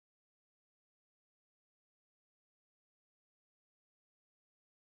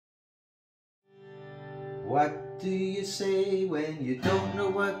What do you say when you don't know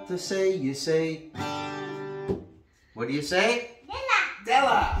what to say? You say, what do you say? Della!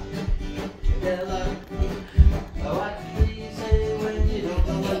 Della! Della! What do you say when you don't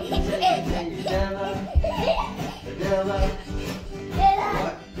know what to say? You say, Della! Della!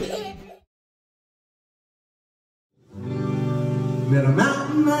 What? Met a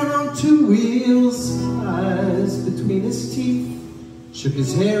mountain man on two wheels, eyes between his teeth, shook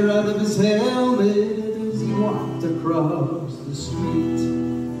his hair out of his helmet as he walked across the street.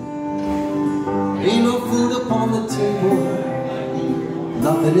 Ain't no food upon the table,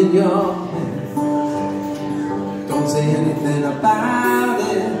 nothing in your hand. Don't say anything about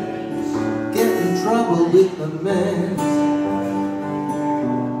it, get in trouble with the man.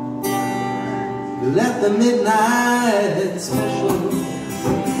 You let the midnight special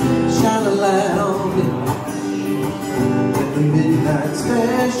shine a light on me. Let the midnight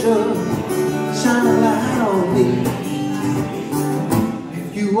special shine a light on me. If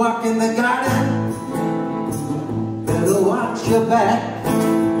you walk in the garden, better watch your back.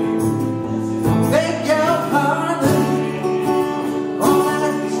 Beg your pardon on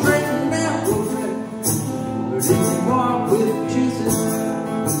that straight and narrow track. But if you walk with Jesus,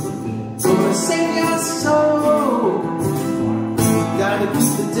 gonna save your soul. Gotta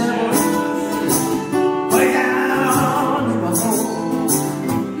keep the devil way down in my home.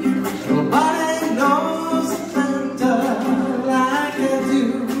 Nobody knows Santa like I do.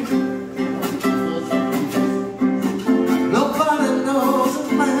 Nobody knows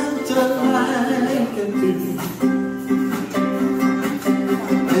Santa like I do.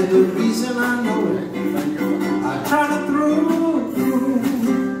 And the reason I know it, I try to through.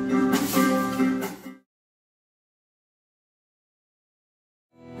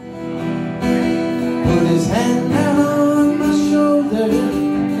 Put his hand down on my shoulder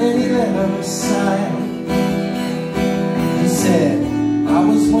and he let her sigh. He said, I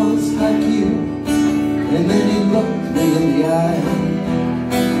was once like you, and then he looked me in the eye.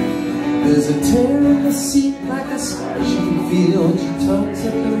 There's a tear in the seat like a scar she can feel. She tugs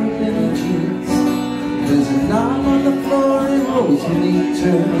at the ribbon of jeans. There's a knob on the floor and rolls beneath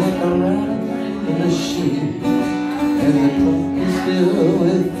her like a rat in a sheet. And the cup is filled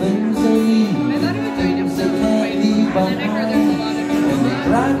with things they need, things they can't leave behind. And they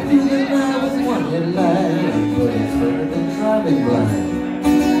drive through the night with one headlight, but it's better than driving blind.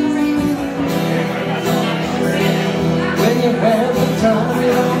 When you have the time,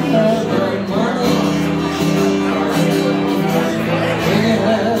 you don't have the money. When you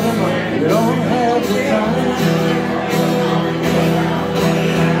have the money, you don't have the time.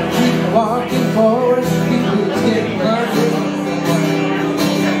 Keep walking forward, people get lucky.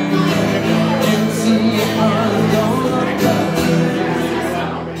 And see your heart don't look back.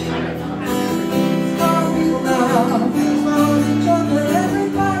 Love you now, love each other,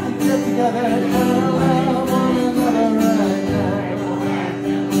 everybody get together and love one another right now.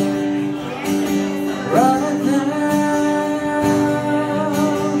 Right now,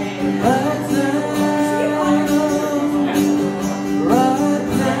 right now, right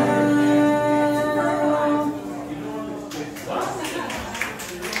now.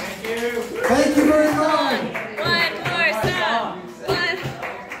 Thank you very much. One more song. One.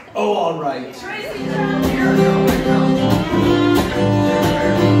 Oh, all right.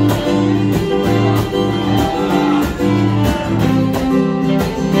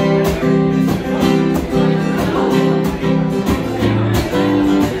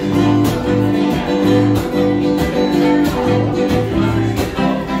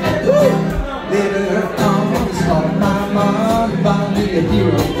 Later on, saw my mom found me a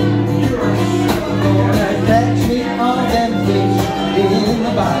hero. Gonna catch me on them fish in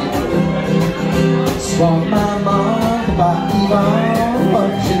the Bible. Swap my mom by Yvonne,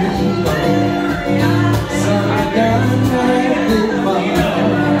 punching Evo. Son of a gun, right with my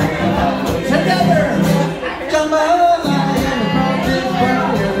together, jambalaya and project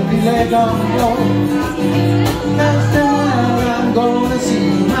brown and be laid on the floor. That's the one I'm gonna see,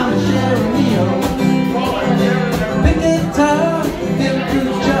 Mama Michel and Michel. Big guitar, get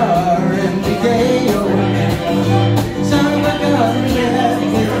through jar and be gay-o. Son of a gun, yeah,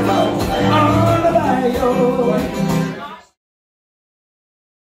 get out on the bayou.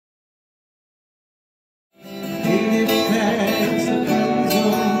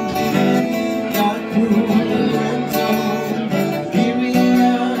 Here we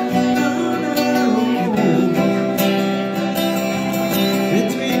are,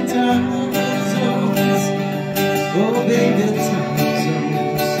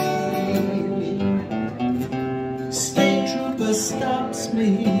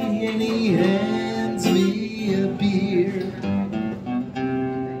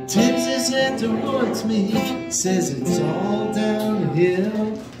 tells me, says it's all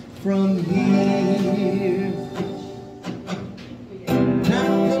downhill from here. Not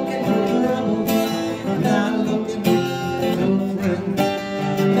looking for trouble, not looking for no friend.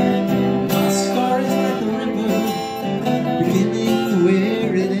 My story's like the river, beginning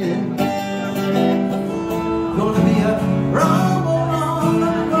where it ends. Gonna be a rumble on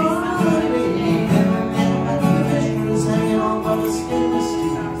the road, and the fishers hanging on by the skin of steel.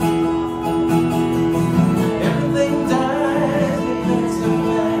 Everything dies, it comes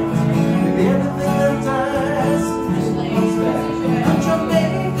back. Maybe everything that dies, it comes back. I'm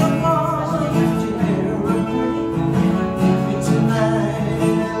Jamaica born, you hear a dream tonight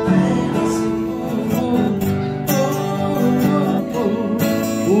in Atlantic City.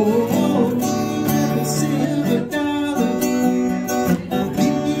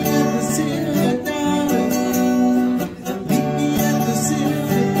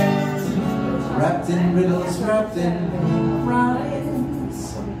 Wrapped in riddles, wrapped in rhymes.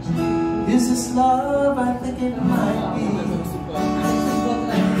 Is this love? I think it might be.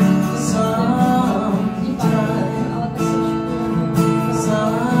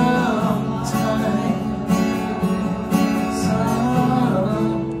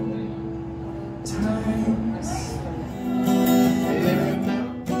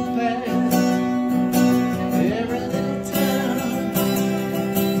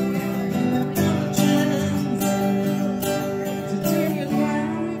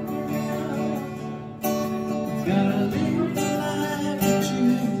 Gotta live the life you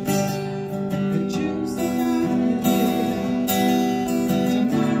choose, and choose the life you live.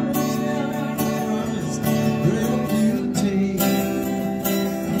 Tomorrow's never promised, breath you take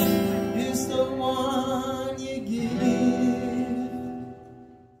is the one you give.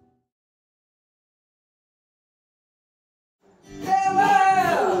 Della!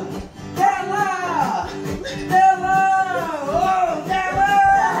 Della! Della! Oh, Della!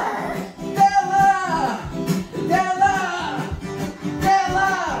 Della! Della, Della,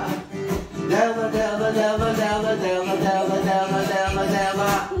 Della, Della, Della, Della, Della, Della, Della, Della.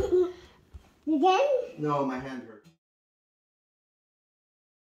 You again? No, my hand hurts.